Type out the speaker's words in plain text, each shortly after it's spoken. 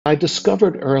I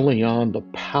discovered early on the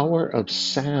power of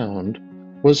sound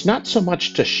was not so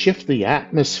much to shift the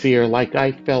atmosphere like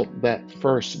I felt that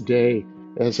first day,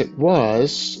 as it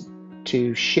was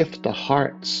to shift the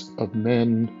hearts of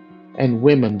men and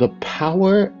women. The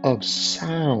power of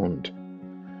sound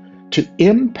to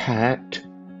impact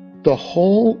the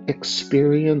whole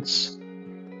experience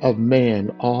of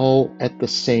man all at the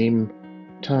same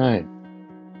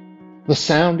time. The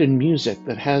sound in music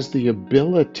that has the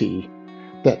ability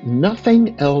that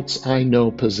nothing else I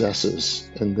know possesses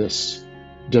in this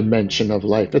dimension of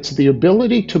life. It's the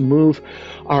ability to move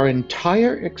our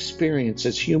entire experience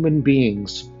as human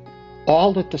beings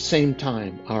all at the same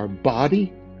time, our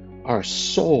body, our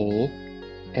soul,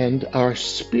 and our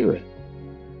spirit.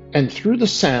 And through the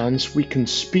sounds, we can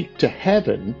speak to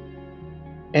heaven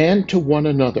and to one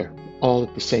another all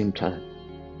at the same time.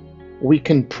 We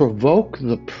can provoke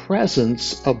the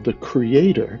presence of the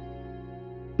Creator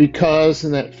because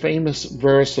in that famous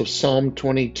verse of Psalm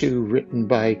 22 written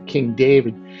by King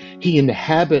David, he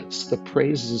inhabits the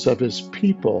praises of his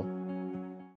people